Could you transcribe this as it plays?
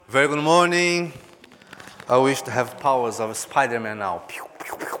Very good morning. I wish to have powers of Spider-Man now. Pew,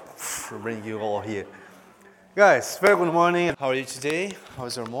 pew, pew, bring you all here. Guys, very good morning. How are you today?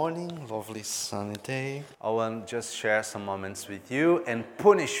 How's your morning? Lovely sunny day. I want to just share some moments with you and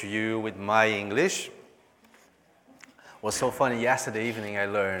punish you with my English. It was so funny. Yesterday evening I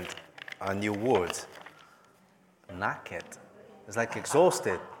learned a new word. Naked. It's like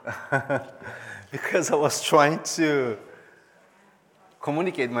exhausted. Because I was trying to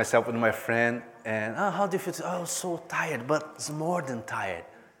communicate myself with my friend and how do you feel? Oh, so tired, but it's more than tired.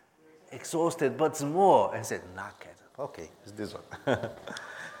 Exhausted, but it's more. And I said, naked. Okay, it's this one.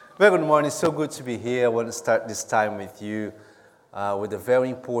 Very good morning. So good to be here. I want to start this time with you with a very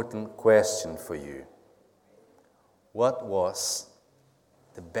important question for you. What was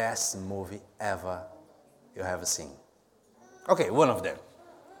the best movie ever you have seen? Okay, one of them.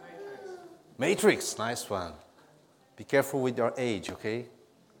 Matrix. Nice one. Be careful with your age, okay?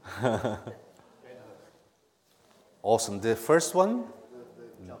 Awesome. The first one?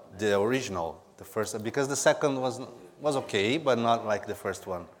 The original. The first, because the second was okay, but not like the first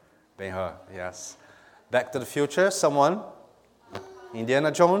one. Ben-Hur, yes. Back to the Future, someone?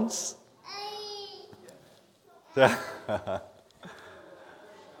 Indiana Jones? I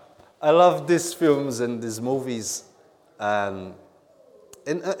love these films and these movies. And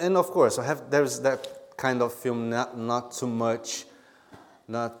of course, there's that kind of film, not too much,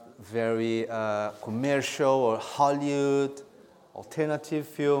 not very commercial or Hollywood, alternative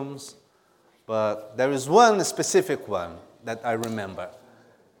films. But there is one specific one that I remember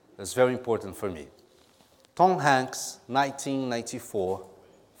that's very important for me. Tom Hanks, 1994,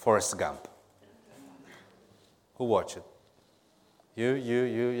 Forrest Gump. Who watched it? You,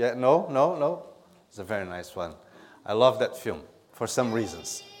 yeah, no. It's a very nice one. I love that film for some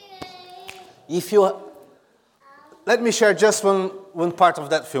reasons. Let me share just one part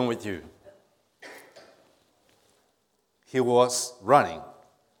of that film with you. He was running.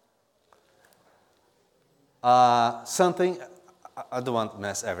 Something, I don't want to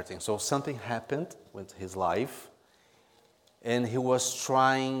mess everything. So something happened with his life, and he was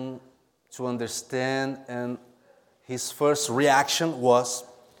trying to understand, and his first reaction was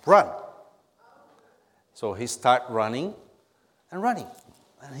run. So he started running, and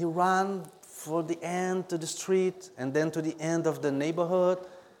he ran for the end to the street, and then to the end of the neighborhood,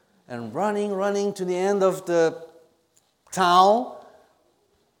 and running to the end of the town.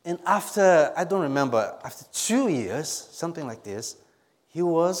 And after, I don't remember, after 2 years, something like this, he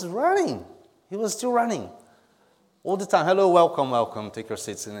was running. He was still running. All the time. Hello, welcome. Take your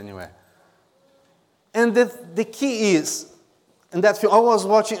seats in anywhere. And the key is, in that film, I was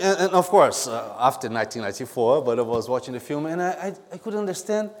watching, and of course, after 1994, but I was watching the film, and I couldn't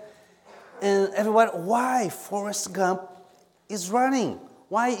understand. And everybody, why Forrest Gump is running?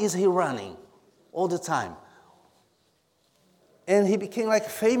 Why is he running all the time? And he became like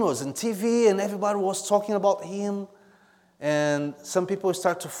famous on TV, and everybody was talking about him. And some people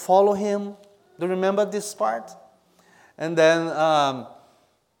start to follow him. Do you remember this part? And then,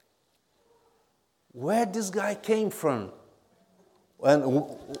 where this guy came from, and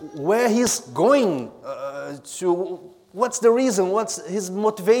where he's going to, what's the reason, what's his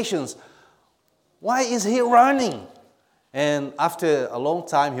motivations? Why is he running? And after a long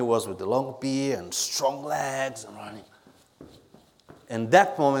time, he was with the long beard and strong legs and running. And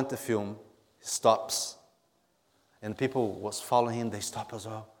that moment, the film stops. And people was following him. They stop as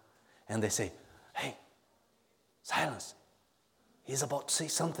well. And they say, hey, silence. He's about to say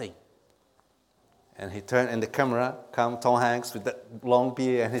something. And he turned, and the camera came, Tom Hanks with that long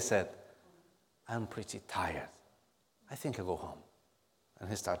beard, and he said, I'm pretty tired. I think I'll go home. And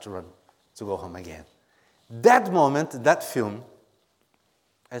he started to run to go home again. That moment, that film,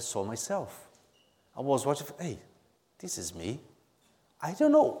 I saw myself. I was watching, hey, this is me. I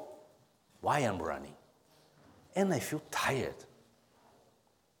don't know why I'm running. And I feel tired.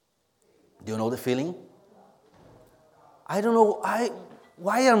 Do you know the feeling? I don't know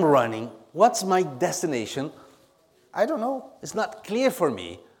why I'm running. What's my destination? I don't know. It's not clear for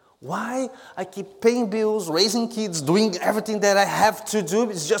me. Why I keep paying bills, raising kids, doing everything that I have to do.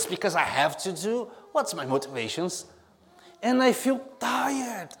 It's just because I have to do. What's my motivations? And I feel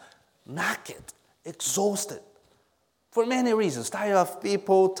tired, naked, exhausted. For many reasons. Tired of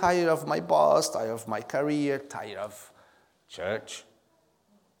people, tired of my boss, tired of my career, tired of church.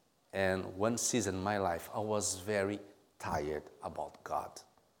 And one season in my life, I was very tired about God.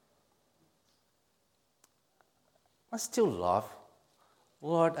 I still love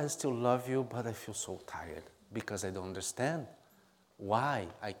Lord, I still love you, but I feel so tired because I don't understand why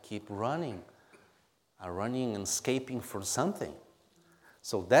I keep running. I'm running and escaping from something.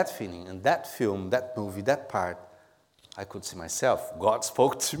 So that feeling and that film, that movie, that part, I could see myself. God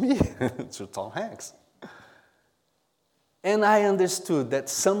spoke to me through Tom Hanks. And I understood that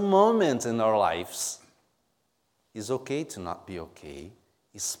some moments in our lives is okay to not be okay.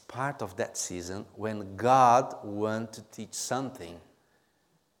 It's part of that season when God wants to teach something.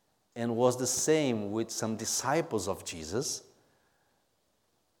 And was the same with some disciples of Jesus.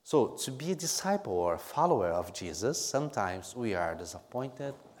 So to be a disciple or a follower of Jesus, sometimes we are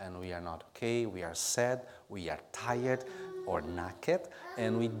disappointed and we are not okay, we are sad, we are tired or naked,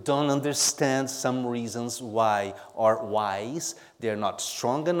 and we don't understand some reasons why or whys they're not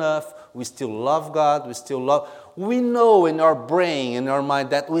strong enough. We still love God, we know in our brain, in our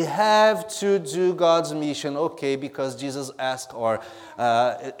mind that we have to do God's mission, okay, because Jesus asked or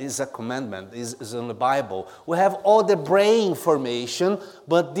is a commandment, is in the Bible. We have all the brain formation,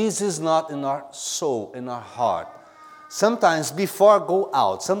 but this is not in our soul, in our heart. Sometimes before I go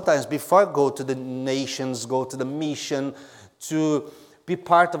out, sometimes before I go to the nations, go to the mission, to be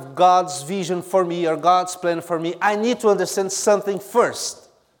part of God's vision for me or God's plan for me, I need to understand something first,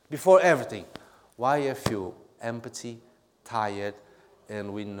 before everything. Why I feel empty, tired,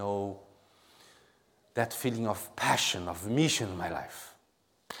 and we know that feeling of passion, of mission in my life.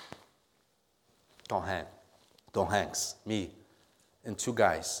 Tom Hanks, me, and two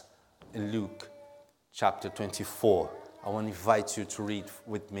guys in Luke chapter 24. I want to invite you to read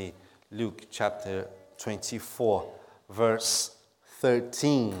with me Luke chapter 24, verse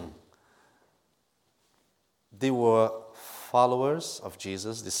 13. They were followers of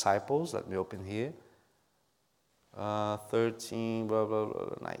Jesus, disciples. Let me open here. 13, blah, blah,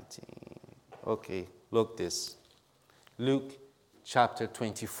 blah, 19. Okay, look this. Luke chapter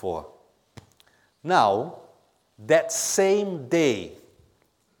 24. Now, that same day,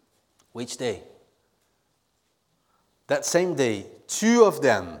 which day? That same day, two of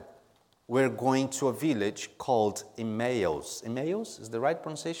them were going to a village called Emmaus. Emmaus is the right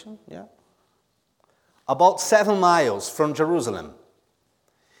pronunciation? Yeah. About 7 miles from Jerusalem.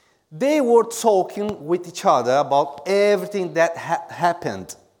 They were talking with each other about everything that had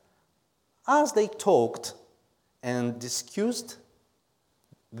happened. As they talked and discussed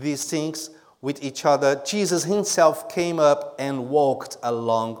these things with each other, Jesus himself came up and walked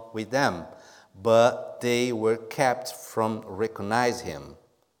along with them, but they were kept from recognizing him.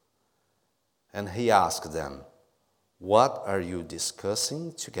 And he asked them, "What are you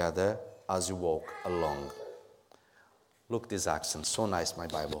discussing together as you walk along?" Look this accent, so nice, my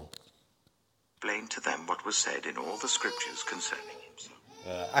Bible. Explain to them what was said in all the scriptures concerning himself.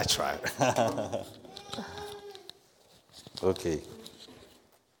 I tried. Okay.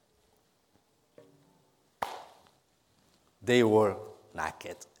 They were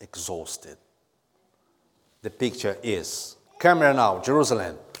naked, exhausted. The picture is, camera now,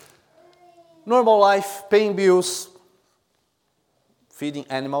 Jerusalem. Normal life, paying bills, feeding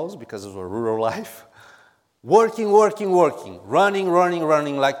animals because it was a rural life. Working,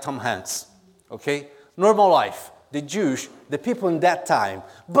 running like Tom Hanks. Okay? Normal life. The Jews, the people in that time.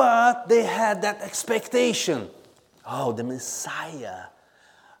 But they had that expectation. Oh, the Messiah.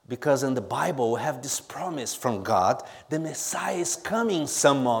 Because in the Bible, we have this promise from God. The Messiah is coming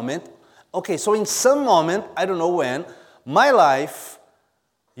some moment. Okay, so in some moment, I don't know when, my life,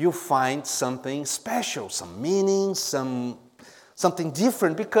 you find something special, some meaning, something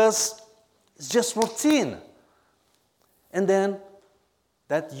different, because it's just routine. And then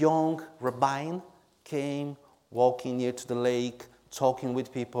that young rabbin came walking near to the lake, talking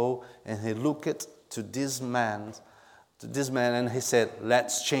with people, and he looked to this man, and he said,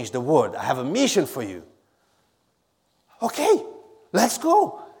 "Let's change the world. I have a mission for you." Okay, let's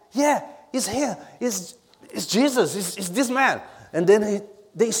go. Yeah, he's here. It's Jesus. It's this man. And then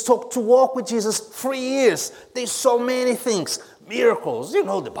they stopped to walk with Jesus 3 years. They saw many things, miracles. You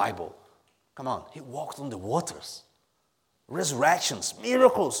know the Bible. Come on, he walked on the waters. Resurrections,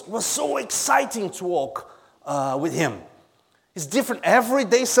 miracles. It was so exciting to walk with him. It's different. Every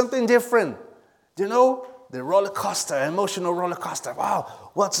day something different. You know, the roller coaster, emotional roller coaster.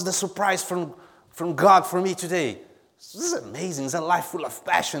 Wow, what's the surprise from God for me today? This is amazing. It's a life full of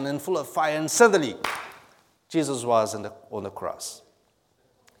passion and full of fire. And suddenly, Jesus was on the cross.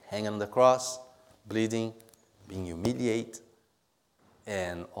 Hanging on the cross, bleeding, being humiliated,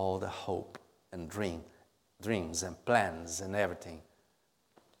 and all the hope and dreams and plans and everything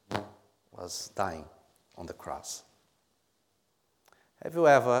was dying on the cross. Have you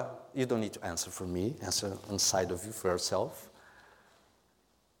ever, you don't need to answer for me, answer inside of you for yourself.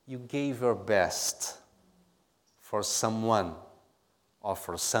 You gave your best for someone or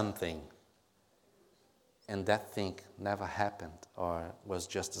for something, and that thing never happened or was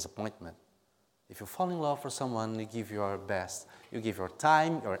just disappointment. If you fall in love for someone, you give your best. You give your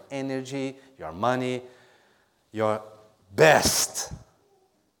time, your energy, your money, your best.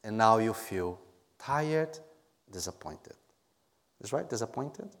 And now you feel tired, disappointed. Is right?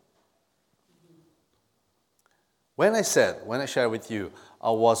 Disappointed? When I shared with you,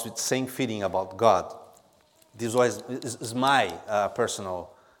 I was with the same feeling about God. This is my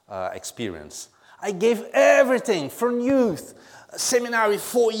personal experience. I gave everything from youth, seminary,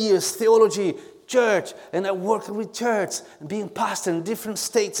 4 years, theology, church, and I worked with church, and being pastor in different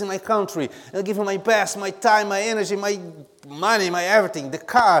states in my country, and giving my best, my time, my energy, my money, my everything. The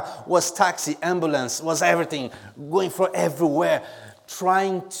car was taxi, ambulance, was everything, going for everywhere,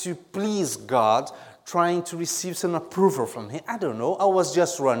 trying to please God, trying to receive some approval from Him. I don't know, I was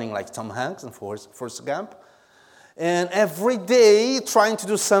just running like Tom Hanks and Forrest Gump, and every day trying to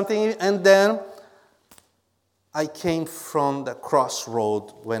do something, and then I came from the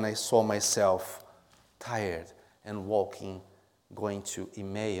crossroad when I saw myself tired and walking, going to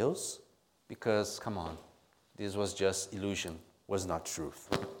Emmaus, because, come on, this was just illusion, was not truth.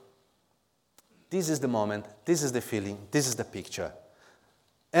 This is the moment, this is the feeling, this is the picture.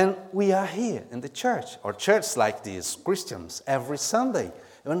 And we are here in the church, or church like this, Christians, every Sunday,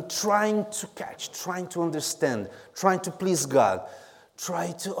 and trying to catch, trying to understand, trying to please God,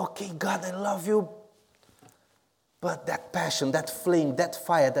 try to, okay, God, I love you, but that passion, that flame, that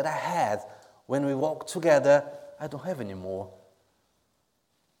fire that I had when we walked together, I don't have anymore.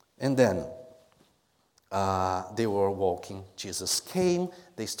 And then they were walking. Jesus came.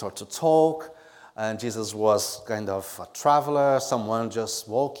 They started to talk. And Jesus was kind of a traveler, someone just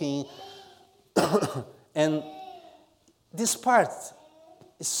walking. And this part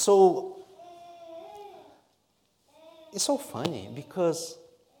is so funny because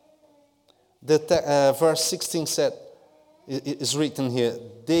verse 16 said, is written here,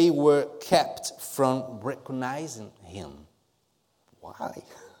 they were kept from recognizing him. Why?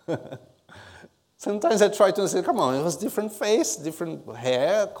 Sometimes I try to say, come on, it was different face, different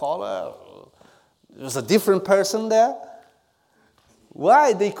hair, color. It was a different person there.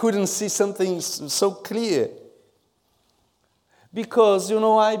 Why they couldn't see something so clear? Because, you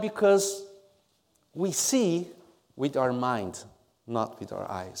know why? Because we see with our mind, not with our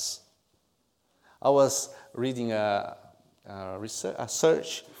eyes. I was reading a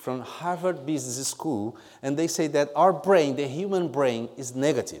research from Harvard Business School, and they say that our brain, the human brain, is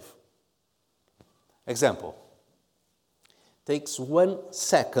negative. Example, takes 1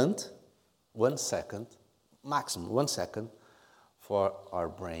 second, maximum 1 second, for our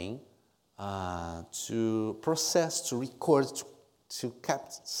brain to process, to record, to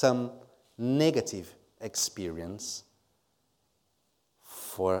capture some negative experience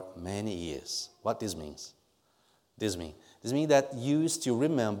for many years. What this means? This means that you still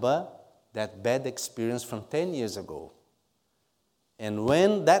remember that bad experience from 10 years ago. And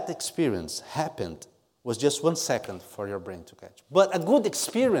when that experience happened, was just 1 second for your brain to catch. But a good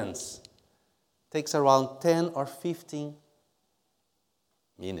experience takes around 10 or 15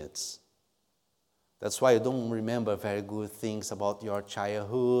 minutes. That's why you don't remember very good things about your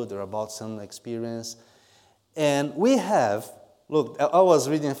childhood or about some experience. And we have, look, I was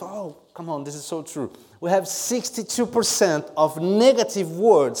reading, oh, come on, this is so true. We have 62% of negative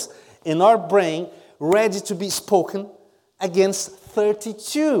words in our brain ready to be spoken against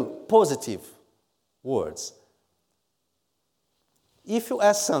 32 positive words. If you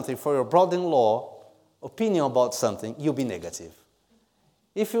ask something for your brother-in-law, opinion about something, you'll be negative.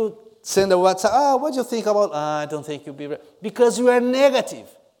 If you send a WhatsApp, what do you think about, I don't think you'll be right, because you are negative.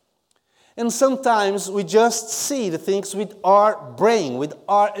 And sometimes we just see the things with our brain, with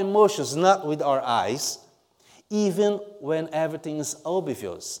our emotions, not with our eyes, even when everything is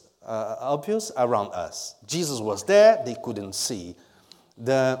obvious around us. Jesus was there, they couldn't see.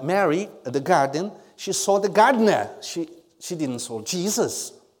 Mary, at the garden, she saw the gardener. She didn't saw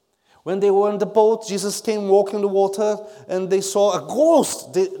Jesus. When they were on the boat, Jesus came walking the water, and they saw a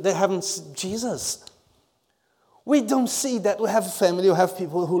ghost. They haven't seen Jesus. We don't see that. We have a family, we have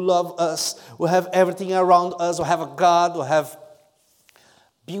people who love us, we have everything around us, we have a God, we have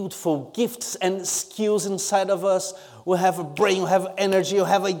beautiful gifts and skills inside of us, we have a brain, we have energy, we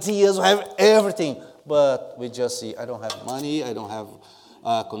have ideas, we have everything. But we just see, I don't have money, I don't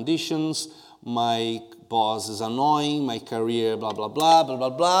have conditions, my boss is annoying, my career, blah, blah, blah, blah, blah,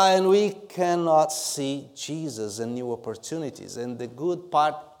 blah, and we cannot see Jesus and new opportunities. And the good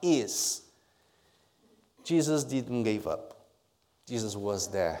part is, Jesus didn't give up. Jesus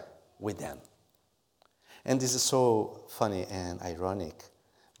was there with them. And this is so funny and ironic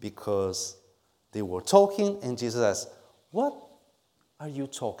because They were talking, and Jesus asked, "What are you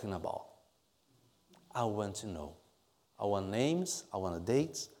talking about? I want to know. I want names, I want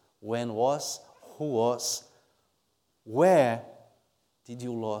dates, when was, who was, where did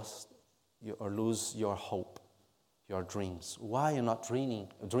you lose your hope, your dreams? Why are you not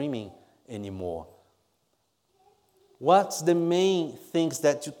dreaming anymore? What's the main things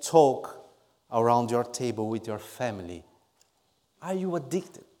that you talk around your table with your family? Are you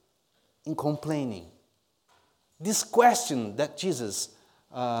addicted in complaining?" This question that Jesus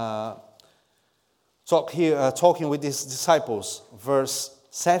talking with his disciples, verse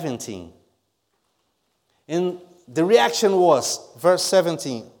 17. And the reaction was, verse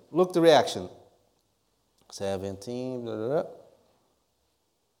 17, look the reaction. 17, blah, blah, blah.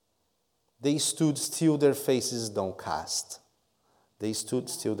 They stood still, their faces downcast. They stood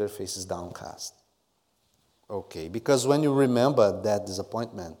still, their faces downcast. Okay, because when you remember that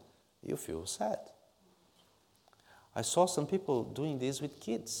disappointment, you feel sad. I saw some people doing this with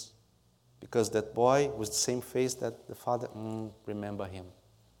kids, because that boy with the same face that the father, remember him.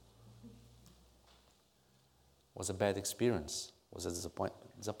 Was a bad experience, was a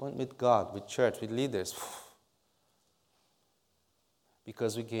disappointment. Disappointment with God, with church, with leaders.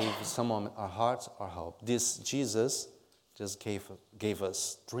 Because we gave someone our hearts, our hope. This Jesus just gave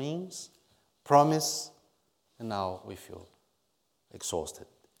us dreams, promise, and now we feel exhausted.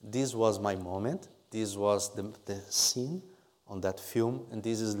 This was my moment. This was the scene on that film, and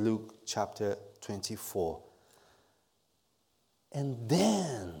this is Luke chapter 24. And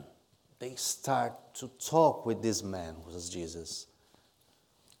then they start to talk with this man who was Jesus.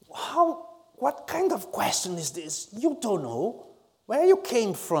 What kind of question is this? You don't know where you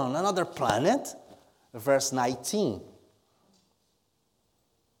came from, another planet? Verse 19.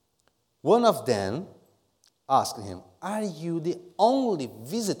 One of them asked him, "Are you the only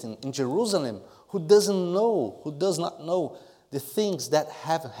visiting in Jerusalem who does not know the things that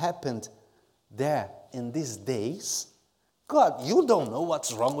have happened there in these days? God, you don't know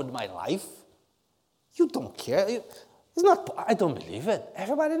what's wrong with my life? You don't care? It's not. I don't believe it.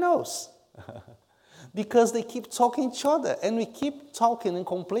 Everybody knows." Because they keep talking to each other, and we keep talking and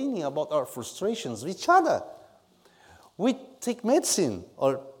complaining about our frustrations with each other. We take medicine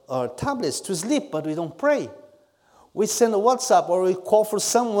or tablets to sleep, but we don't pray. We send a WhatsApp or we call for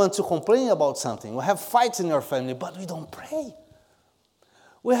someone to complain about something. We have fights in our family, but we don't pray.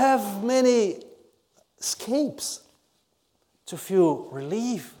 We have many escapes to feel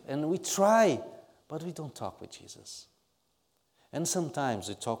relief, and we try, but we don't talk with Jesus. And sometimes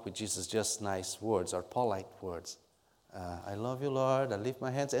we talk with Jesus just nice words or polite words. I love you, Lord. I lift my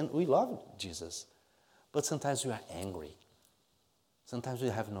hands, and we love Jesus. But sometimes we are angry. Sometimes we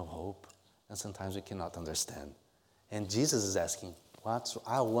have no hope, and sometimes we cannot understand. And Jesus is asking,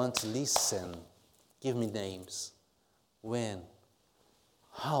 I want to listen. Give me names. When?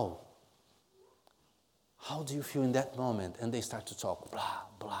 How? How do you feel in that moment? And they start to talk, blah,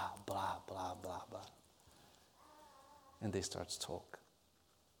 blah, blah, blah, blah, blah. And they start to talk.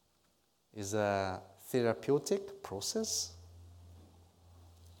 It's a therapeutic process.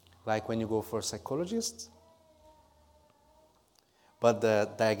 Like when you go for a psychologist. But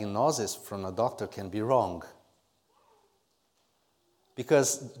the diagnosis from a doctor can be wrong.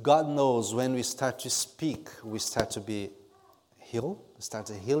 Because God knows when we start to speak, we start to be healed. We start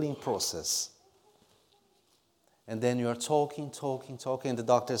a healing process. And then you are talking, and the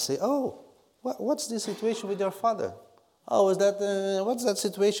doctor say, "Oh, what's the situation with your father? Oh, what's that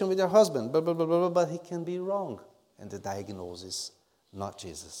situation with your husband?" Blah, blah, blah, blah, but he can be wrong. And the diagnosis, not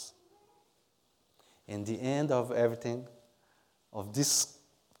Jesus. In the end of everything, of this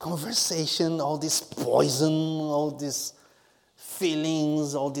conversation, all this poison, all these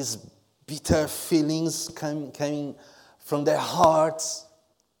feelings, all these bitter feelings coming from their hearts,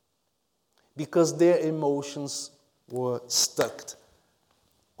 because their emotions were stuck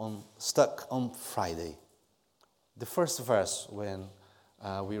on Friday. The first verse when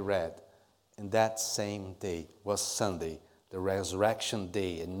we read, in that same day was Sunday, the resurrection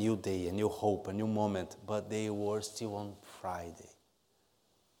day, a new hope, a new moment, but they were still on Friday.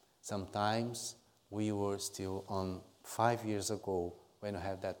 Sometimes we were still on 5 years ago when we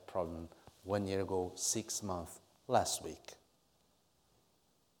had that problem, 1 year ago, 6 months, last week.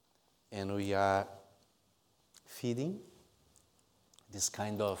 And we are feeding this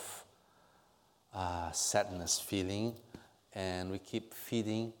kind of sadness feeling, and we keep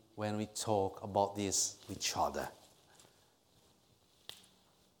feeding when we talk about this with each other.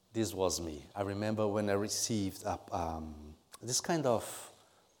 This was me. I remember when I received this kind of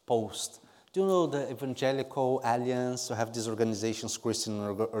post Do you know the Evangelical Alliance? We have these organizations, Christian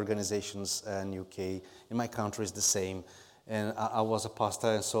organizations in UK. In my country, it's the same. And I was a pastor,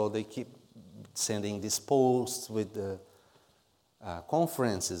 and so they keep sending these posts with the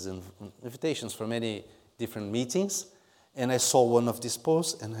conferences and invitations for many different meetings. And I saw one of these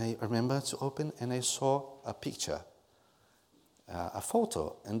posts, and I remember to open, and I saw a picture, a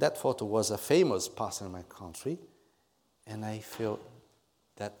photo. And that photo was a famous pastor in my country. And I felt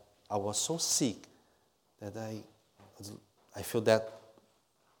that I was so sick that I feel that,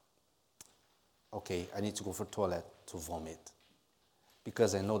 okay, I need to go for toilet to vomit.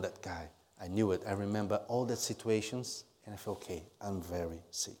 Because I know that guy. I knew it. I remember all the situations, and I feel, okay, I'm very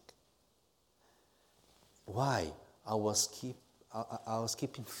sick. Why? I was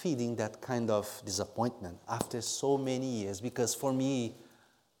keeping feeding that kind of disappointment after so many years, because for me it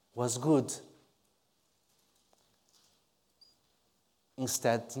was good.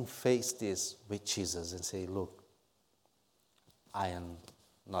 Instead, face this with Jesus and say, look, I am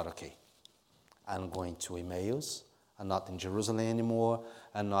not okay. I'm going to Emmaus. I'm not in Jerusalem anymore.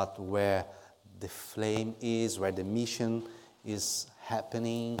 I'm not where the flame is, where the mission is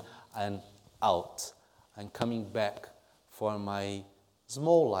happening. I'm out. I'm coming back for my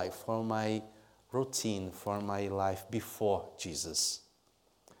small life, for my routine, for my life before Jesus.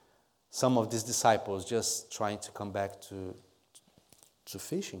 Some of these disciples just trying to come back to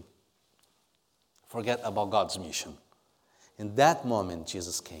fishing. Forget about God's mission. In that moment,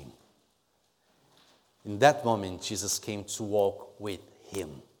 Jesus came. In that moment, Jesus came to walk with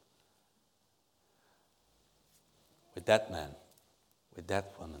him. With that man, with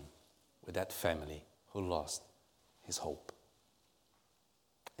that woman, with that family who lost his hope.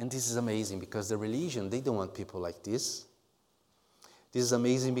 And this is amazing because the religion, they don't want people like this. This is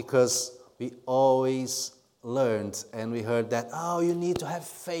amazing because we always learned and we heard that, you need to have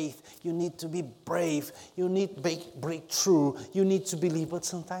faith, you need to be brave, you need to break through, you need to believe. But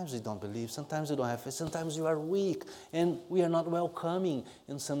sometimes we don't believe, sometimes we don't have faith, sometimes you are weak, and we are not welcoming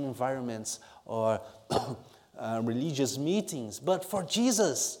in some environments or religious meetings. But for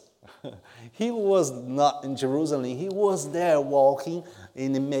Jesus, he was not in Jerusalem. He was there walking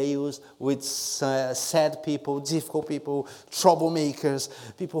in Emmaus with sad people, difficult people, troublemakers,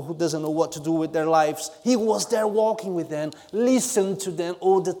 people who doesn't know what to do with their lives. He was there walking with them, listened to them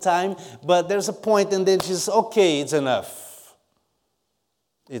all the time. But there's a point, and then Jesus, okay, it's enough.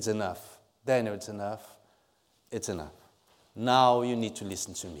 It's enough. Daniel, it's enough. It's enough. Now you need to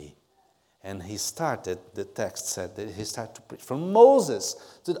listen to me. And he started, the text said that he started to preach. From Moses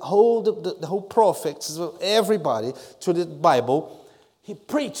to the whole prophets, everybody, to the Bible, he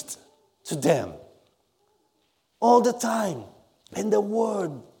preached to them all the time. And the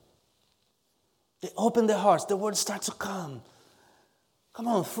word, they opened their hearts, the word starts to come. Come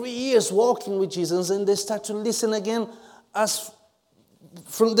on, 3 years walking with Jesus, and they start to listen again as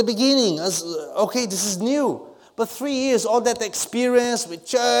from the beginning, as, okay, this is new. But 3 years, all that experience with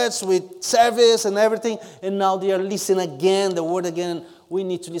church, with service and everything, and now they are listening again, the word again. We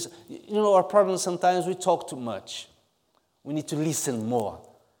need to listen. You know, our problem sometimes, we talk too much. We need to listen more.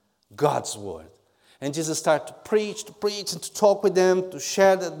 God's word. And Jesus started to preach, and to talk with them, to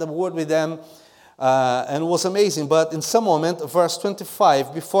share the word with them. And it was amazing. But in some moment, verse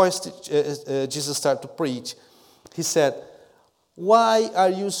 25, before Jesus started to preach, he said, "Why are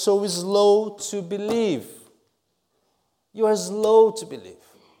you so slow to believe?" You are slow to believe.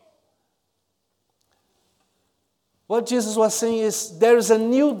 What Jesus was saying is, there is a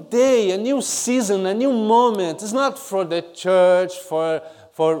new day, a new season, a new moment. It's not for the church, for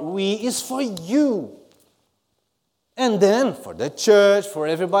we, it's for you. And then for the church, for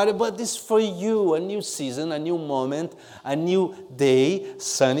everybody, but it's for you. A new season, a new moment, a new day,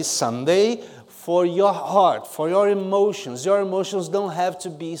 sunny Sunday, for your heart, for your emotions. Your emotions don't have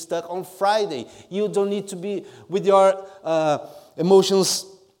to be stuck on Friday. You don't need to be with your emotions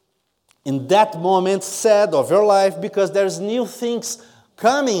in that moment sad of your life, because there's new things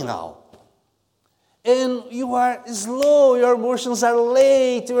coming now. And you are slow, your emotions are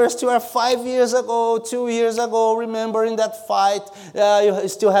late. You are still 5 years ago, 2 years ago, remembering that fight. You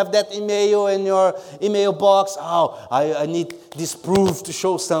still have that email in your email box. I need this proof to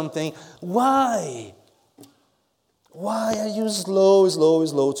show something. Why? Why are you slow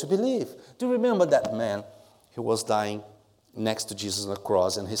to believe? Do you remember that man who was dying next to Jesus on the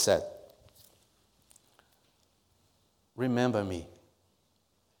cross, and he said, "Remember me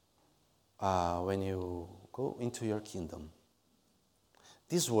when you go into your kingdom."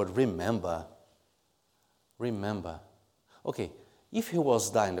 This word, remember. Okay, if he was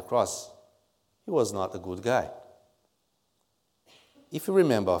dying on the cross, he was not a good guy. if you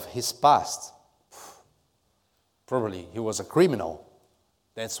remember his past, probably he was a criminal.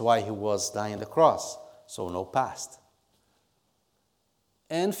 That's why he was dying on the cross. So no past.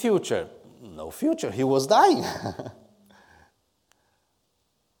 And future, no future. He was dying.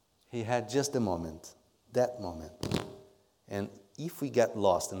 He had just the moment, that moment. And if we get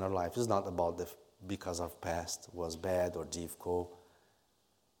lost in our life, it's not about because our past was bad or difficult.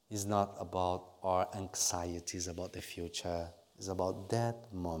 It's not about our anxieties about the future. It's about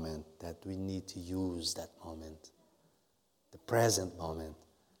that moment that we need to use that moment, the present moment,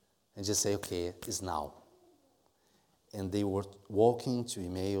 and just say, okay, it's now. And they were walking to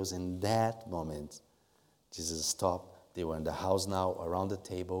Emmaus in that moment. Jesus stopped. They were in the house now, around the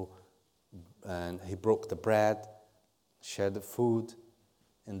table, and he broke the bread, shared the food.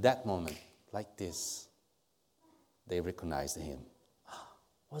 In that moment, like this, they recognized him.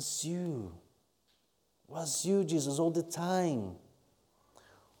 Was you, Jesus, all the time.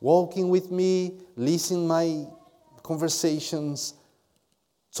 Walking with me, listening my conversations,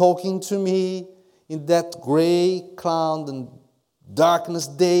 talking to me in that gray cloud and darkness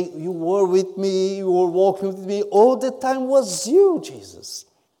day. You were with me, you were walking with me. All the time was you, Jesus.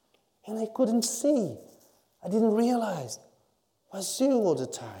 And I couldn't see. I didn't realize. Was you all the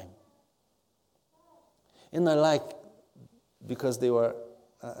time. And I like, because they were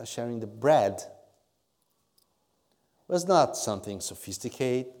sharing the bread, was not something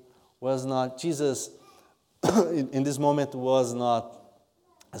sophisticated, was not, Jesus in this moment was not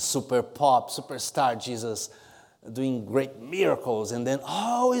a superstar Jesus doing great miracles and then,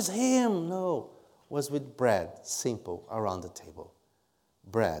 oh, it's him. No, was with bread, simple, around the table.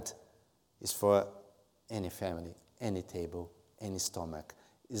 Bread is for any family, any table, any stomach.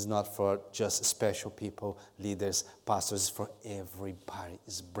 It's not for just special people, leaders, pastors. It's for everybody.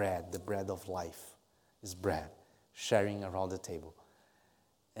 It's bread, the bread of life. It's bread, sharing around the table.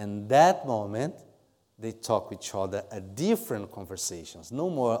 And that moment, they talk with each other at different conversations. No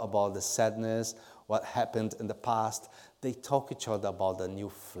more about the sadness, what happened in the past. They talk each other about a new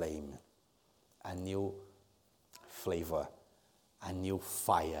flame, a new flavor, a new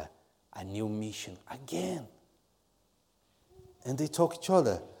fire, a new mission again. And they talk each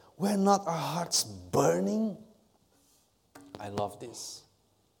other. Were not our hearts burning? I love this.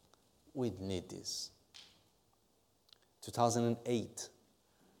 We need this. 2008.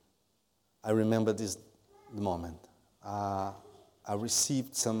 I remember this moment. I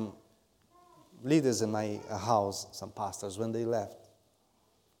received some leaders in my house, some pastors, when they left.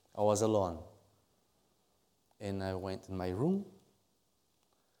 I was alone. And I went in my room,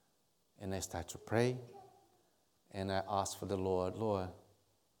 and I started to pray, and I asked for the Lord, Lord,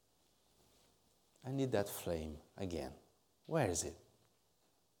 I need that flame again. Where is it?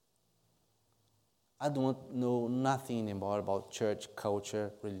 I don't know nothing anymore about church,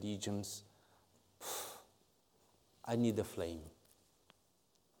 culture, religions. I need the flame.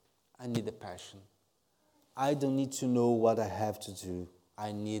 I need the passion. I don't need to know what I have to do.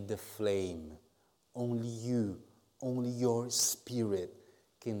 I need the flame. Only you, only your spirit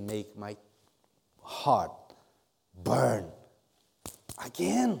can make my heart burn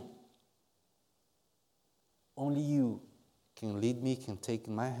again. Only you can lead me, can take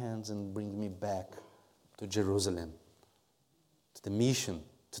my hands and bring me back to Jerusalem, to the mission,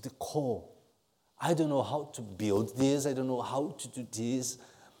 to the call. I don't know how to build this. I don't know how to do this.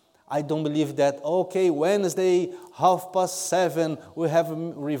 I don't believe that, okay, Wednesday, 7:30, we have a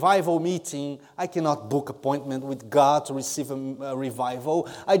revival meeting. I cannot book appointment with God to receive a revival.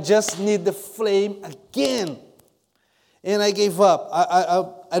 I just need the flame again. And I gave up.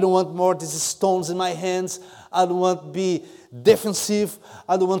 I don't want more these stones in my hands. I don't want to be defensive.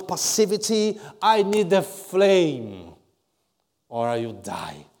 I don't want passivity. I need the flame, or I will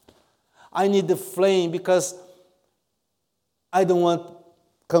die. I need the flame because I don't want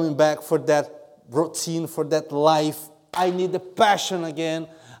coming back for that routine, for that life. I need the passion again.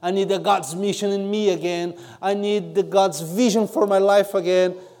 I need the God's mission in me again. I need the God's vision for my life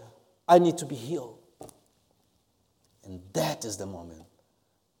again. I need to be healed. And that is the moment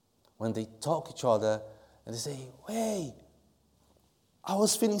when they talk each other and they say, hey, I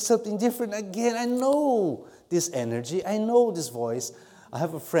was feeling something different again. I know this energy. I know this voice. I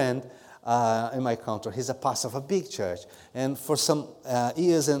have a friend in my country. He's a pastor of a big church. And for some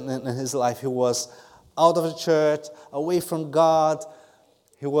years in his life, he was out of the church, away from God.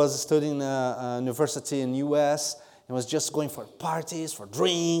 He was studying university in the U.S. He was just going for parties, for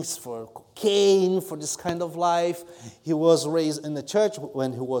drinks, for cocaine, for this kind of life. He was raised in the church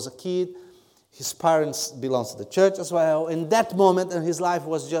when he was a kid. His parents belonged to the church as well. In that moment in his life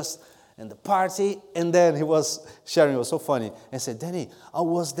was just and the party. And then he was sharing, it was so funny, and said, Danny, I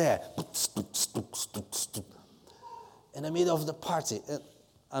was there. In the middle of the party.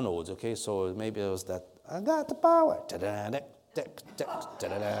 I'm old, okay? So maybe it was that, I got the power.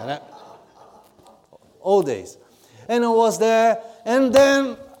 All days. And I was there, and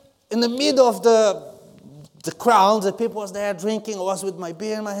then in the middle of the crowd, the people was there drinking. I was with my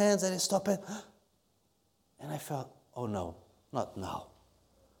beer in my hands, and I stopped it. And I felt, oh no, not now.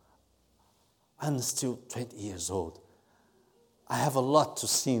 I'm still 20 years old. I have a lot to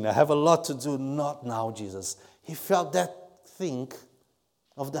sing. I have a lot to do. Not now, Jesus. He felt that thing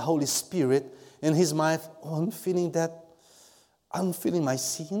of the Holy Spirit in his mind. Oh, I'm feeling my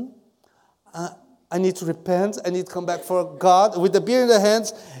sin. I need to repent. I need to come back for God with the beer in the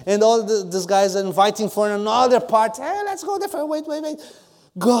hands. And all these guys are inviting for another party. Hey, let's go there. Wait.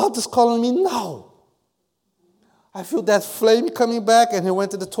 God is calling me now. I feel that flame coming back, and he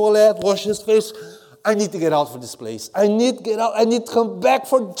went to the toilet, washed his face. I need to get out from this place. I need to get out. I need to come back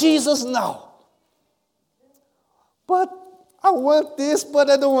for Jesus now. But I want this, but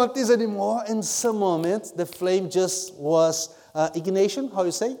I don't want this anymore. In some moment, the flame just was ignition. How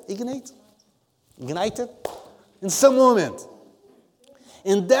you say? Ignited. In some moment.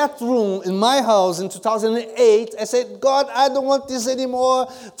 In that room, in my house in 2008, I said, God, I don't want this anymore.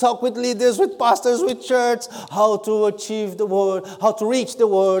 Talk with leaders, with pastors, with church, how to achieve the word, how to reach the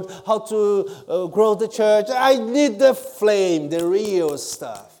word, how to grow the church. I need the flame, the real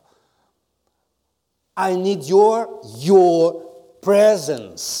stuff. I need your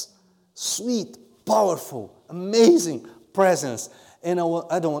presence. Sweet, powerful, amazing presence. And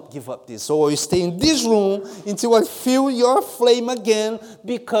I don't want to give up this. So I stay in this room until I feel your flame again,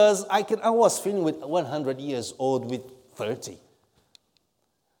 because I was feeling with 100 years old with 30.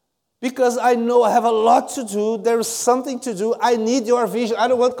 Because I know I have a lot to do. There is something to do. I need your vision. I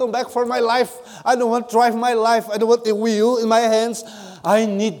don't want to come back for my life. I don't want to drive my life. I don't want the wheel in my hands. I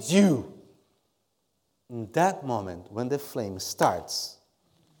need you. In that moment, when the flame starts,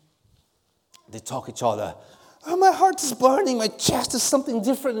 they talk each other. Oh, my heart is burning. My chest is something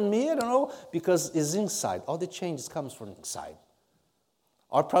different in me. I don't know. Because it's inside. All the changes comes from inside.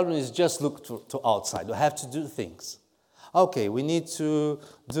 Our problem is just look to outside. We have to do things. Okay, we need to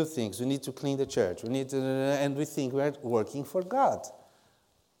do things. We need to clean the church. And we think we're working for God.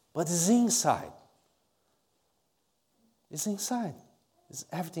 But it's inside. It's inside.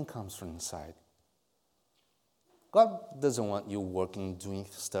 Everything comes from inside. God doesn't want you working, doing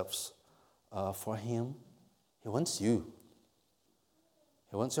stuff for Him. He wants you.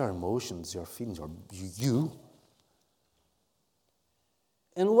 He wants your emotions, your feelings, you.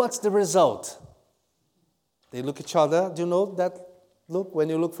 And what's the result? They look at each other. Do you know that look? When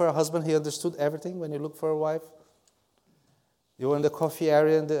you look for a husband, he understood everything. When you look for a wife, you were in the coffee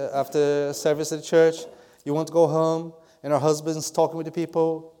area after service at the church. You want to go home, and our husband's talking with the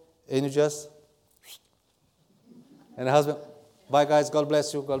people, and you just... And the husband, bye guys, God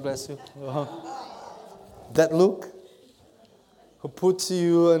bless you, God bless you. That look, who puts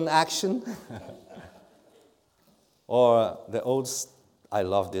you in action. Or the old, I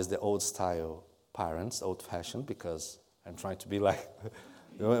love this, the old style parents, old fashioned, because I'm trying to be like,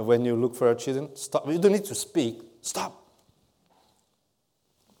 when you look for your children, stop. You don't need to speak, stop.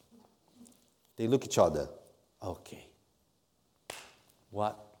 They look at each other. Okay,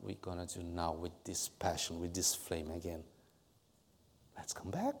 what we gonna do now with this passion, with this flame again? Let's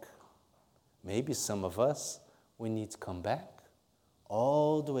come back. Maybe some of us, we need to come back,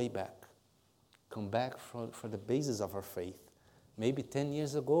 all the way back. Come back for the basis of our faith. Maybe 10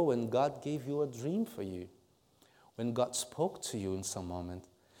 years ago when God gave you a dream for you, when God spoke to you in some moment.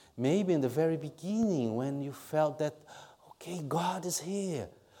 Maybe in the very beginning when you felt that, okay, God is here.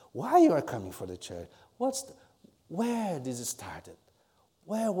 Why you are coming for the church? Where did it started?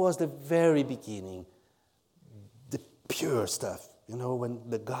 Where was the very beginning? The pure stuff. You know, when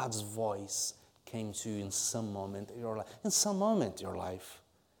the God's voice came to you in some moment in your life. In some moment in your life.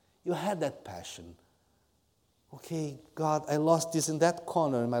 You had that passion. Okay, God, I lost this in that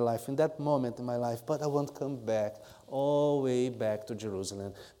corner in my life, in that moment in my life, but I want to come back, all the way back to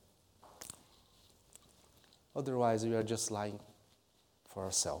Jerusalem. Otherwise, we are just lying for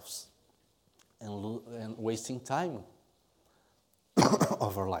ourselves and wasting time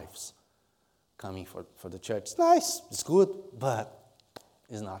of our lives. Coming for the church. It's nice, it's good, but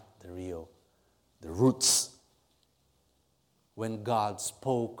it's not the roots. When God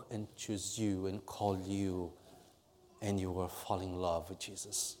spoke and chose you and called you, and you were falling in love with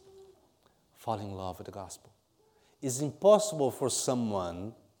Jesus, falling in love with the gospel. It's impossible for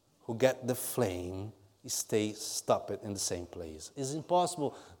someone who get the flame stop it in the same place. It's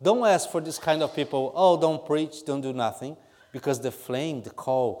impossible. Don't ask for this kind of people, oh, don't preach, don't do nothing, because the flame, the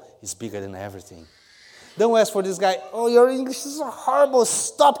call, is bigger than everything. Don't ask for this guy, oh, your English is horrible,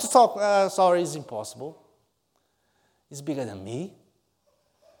 stop to talk. Sorry, it's impossible. It's bigger than me.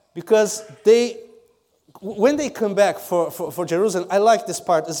 Because when they come back for Jerusalem, I like this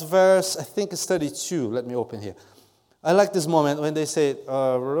part. It's verse, I think it's 32. Let me open here. I like this moment when they say,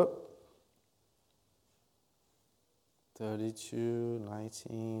 32,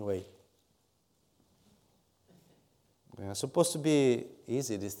 19, wait. It's supposed to be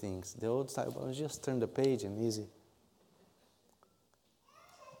easy, these things. The old style, but just turn the page and easy.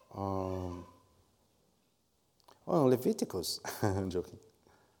 Leviticus. I'm joking.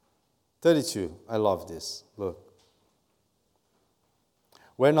 32. I love this. Look.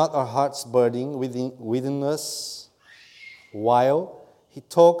 Were not our hearts burning within us while he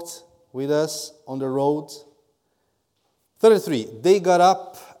talked with us on the road? 33. They got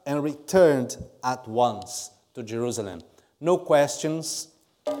up and returned at once to Jerusalem. No questions.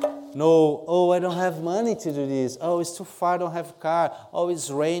 No, oh, I don't have money to do this. Oh, it's too far, I don't have a car. Oh, it's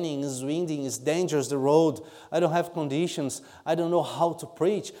raining, it's windy, it's dangerous, the road. I don't have conditions. I don't know how to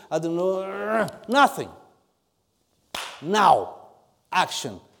preach. I don't know, nothing. Now,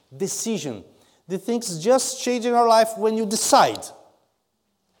 action, decision. The things just change in our life when you decide.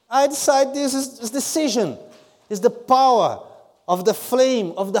 I decide this is decision. It's the power of the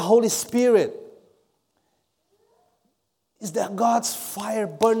flame of the Holy Spirit. Is that God's fire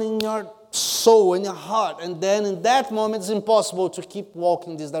burning in your soul, in your heart. And then in that moment, it's impossible to keep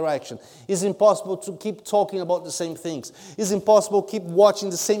walking this direction. It's impossible to keep talking about the same things. It's impossible to keep watching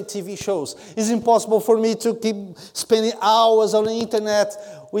the same TV shows. It's impossible for me to keep spending hours on the internet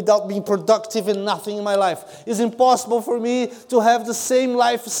without being productive and nothing in my life. It's impossible for me to have the same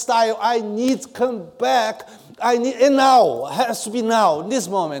lifestyle. I need to come back. And now, it has to be now, in this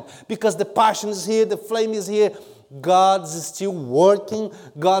moment, because the passion is here, the flame is here. God is still working.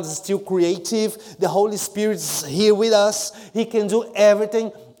 God is still creative. The Holy Spirit is here with us. He can do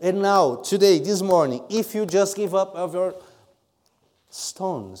everything. And now, today, this morning, if you just give up of your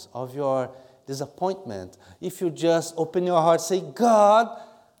stones, of your disappointment, if you just open your heart, say, God,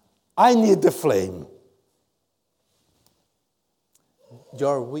 I need the flame.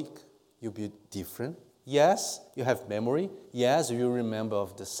 Your week, you'll be different. Yes, you have memory. Yes, you remember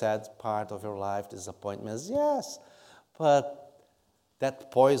of the sad part of your life, disappointments. Yes, but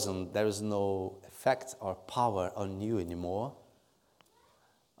that poison, there is no effect or power on you anymore.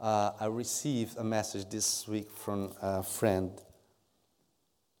 I received a message this week from a friend.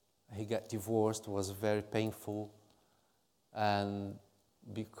 He got divorced, it was very painful, and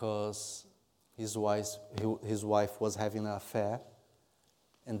because his wife was having an affair,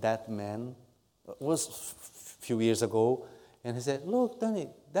 and that man was a few years ago, and he said, look, Danny,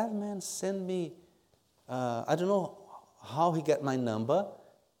 that man sent me, I don't know how he got my number.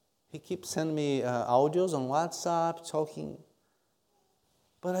 He keeps sending me audios on WhatsApp, talking,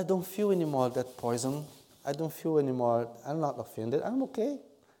 but I don't feel anymore that poison. I don't feel anymore, I'm not offended, I'm okay.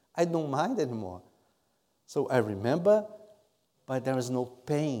 I don't mind anymore. So I remember, but there is no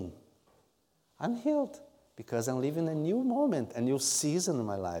pain. I'm healed. Because I'm living a new moment, a new season in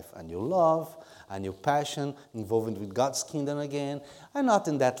my life, a new love, a new passion, involved with God's kingdom again. I'm not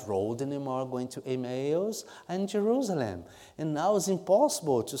in that road anymore, going to Emmaus and Jerusalem. And now it's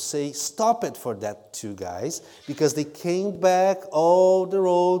impossible to say, stop it for that two guys, because they came back all the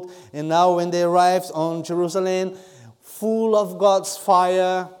road, and now when they arrived on Jerusalem, full of God's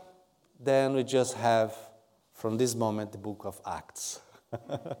fire, then we just have, from this moment, the book of Acts.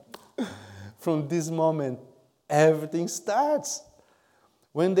 From this moment, everything starts.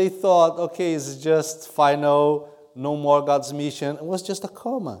 When they thought, okay, it's just final, no more God's mission, it was just a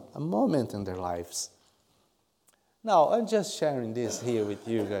comma, a moment in their lives. Now, I'm just sharing this here with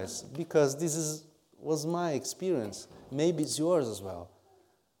you guys because this was my experience. Maybe it's yours as well.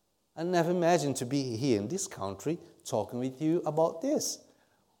 I never imagined to be here in this country talking with you about this.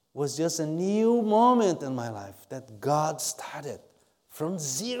 It was just a new moment in my life that God started from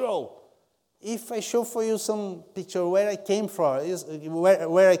zero. If I show for you some picture where I came from, you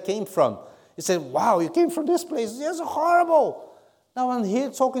say, wow, you came from this place. It's horrible. Now I'm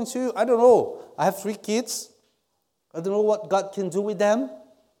here talking to you. I don't know. I have 3 kids. I don't know what God can do with them.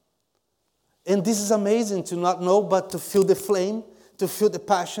 And this is amazing to not know, but to feel the flame, to feel the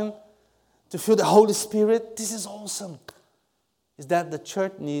passion, to feel the Holy Spirit. This is awesome. Is that the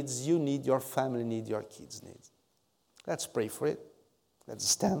church needs, you need, your family needs, your kids need. Let's pray for it. Let's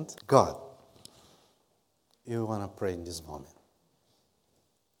stand. God, you want to pray in this moment.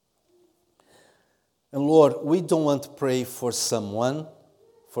 And Lord, we don't want to pray for someone,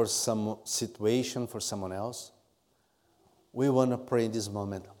 for some situation, for someone else. We want to pray in this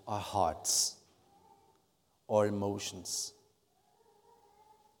moment our hearts, our emotions.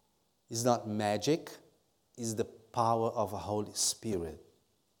 It's not magic, it's the power of the Holy Spirit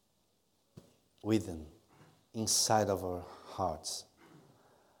within, inside of our hearts.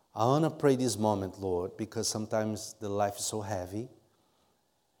 I want to pray this moment, Lord, because sometimes the life is so heavy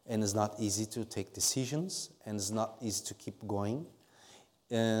and it's not easy to take decisions and it's not easy to keep going.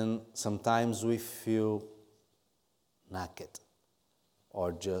 And sometimes we feel naked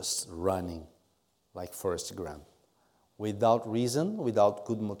or just running like Forrest Gump without reason, without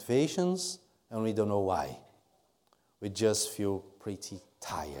good motivations, and we don't know why. We just feel pretty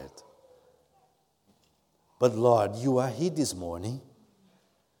tired. But Lord, you are here this morning,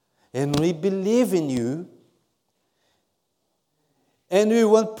 and we believe in you, and we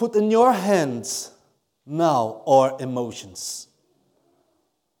want to put in your hands now our emotions,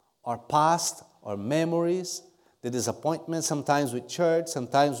 our past, our memories, the disappointment, sometimes with church,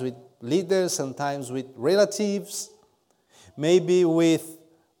 sometimes with leaders, sometimes with relatives, maybe with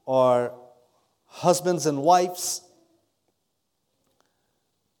our husbands and wives,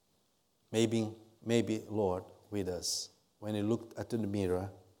 maybe, Lord, with us. When you look at the mirror,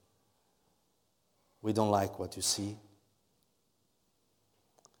 we don't like what you see.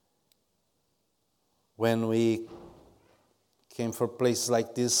 When we came for places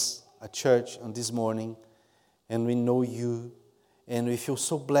like this, a church on this morning, and we know you, and we feel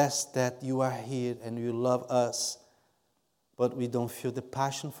so blessed that you are here and you love us, but we don't feel the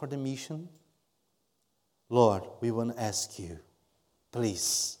passion for the mission. Lord, we want to ask you,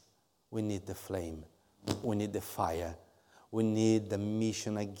 please, we need the flame. We need the fire. We need the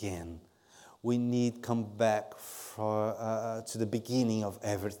mission again. We need come back to the beginning of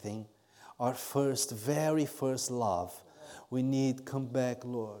everything. Our very first love. We need come back,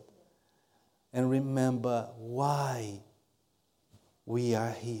 Lord. And remember why we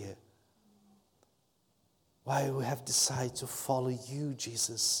are here. Why we have decided to follow you,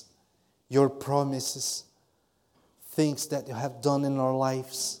 Jesus. Your promises. Things that you have done in our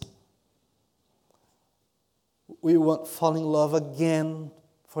lives. We want to fall in love again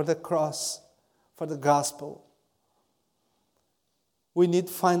for the cross, for the gospel. We need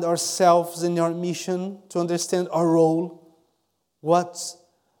to find ourselves in our mission to understand our role. What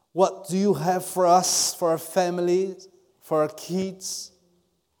do you have for us, for our family, for our kids?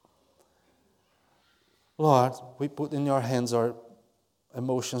 Lord, we put in your hands our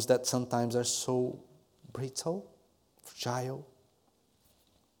emotions that sometimes are so brittle, fragile.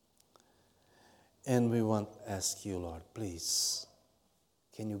 And we want to ask you, Lord, please,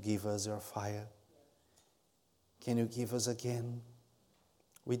 can you give us your fire? Can you give us again?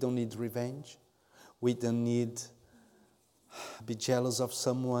 We don't need revenge. We don't need to be jealous of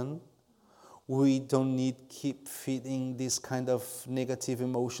someone. We don't need to keep feeding this kind of negative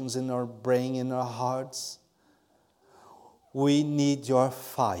emotions in our brain, in our hearts. We need your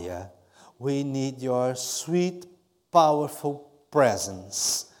fire. We need your sweet, powerful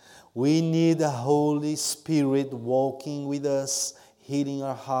presence. We need the Holy Spirit walking with us, healing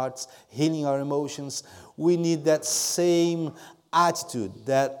our hearts, healing our emotions. We need that same attitude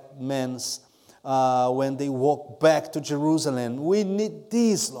that man's when they walk back to Jerusalem. We need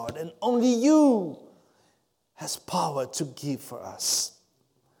this, Lord, and only you has power to give for us.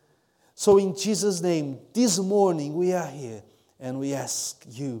 So in Jesus' name, this morning we are here and we ask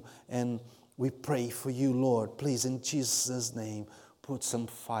you and we pray for you, Lord. Please, in Jesus' name, put some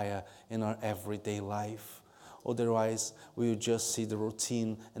fire in our everyday life. Otherwise, we will just see the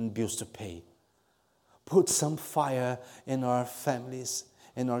routine and bills to pay. Put some fire in our families,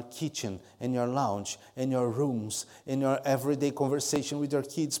 in our kitchen, in your lounge, in your rooms, in your everyday conversation with your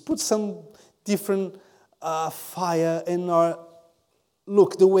kids. Put some different fire in our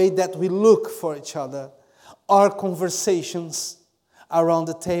look, the way that we look for each other. Our conversations around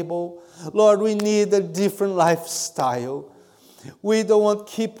the table. Lord, we need a different lifestyle. We don't want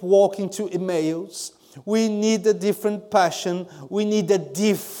to keep walking to Emmaus. We need a different passion. We need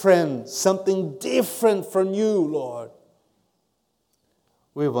something different from you, Lord.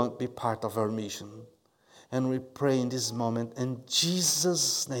 We want to be part of our mission. And we pray in this moment in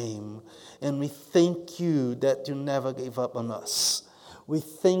Jesus' name. And we thank you that you never gave up on us. We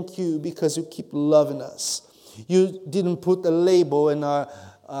thank you because you keep loving us. You didn't put a label in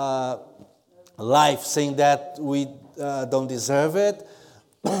our life saying that we don't deserve it.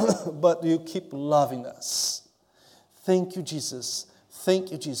 But you keep loving us. Thank you, Jesus.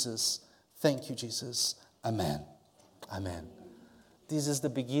 Thank you, Jesus. Thank you, Jesus. Amen. Amen. this is the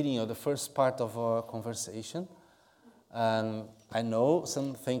beginning or the first part of our conversation. And I know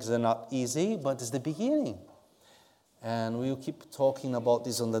some things are not easy, but it's the beginning. And we'll keep talking about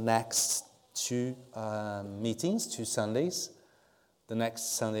this on the next two meetings, 2 Sundays. The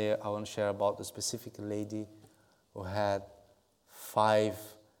next Sunday, I want to share about the specific lady who had 5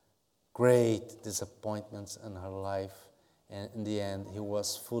 great disappointments in her life. And in the end, he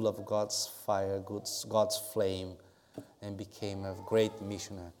was full of God's fire, God's flame, and became a great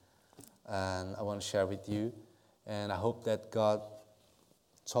missionary. And I want to share with you. And I hope that God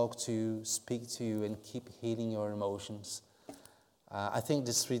talk to you, speak to you, and keep healing your emotions. I think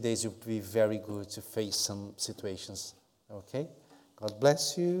these 3 days will be very good to face some situations. Okay? God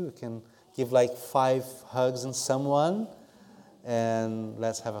bless you. You can give like 5 hugs on someone. And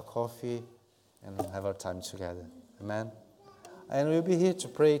let's have a coffee and have our time together. Amen? And we'll be here to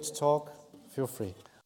pray, to talk. Feel free.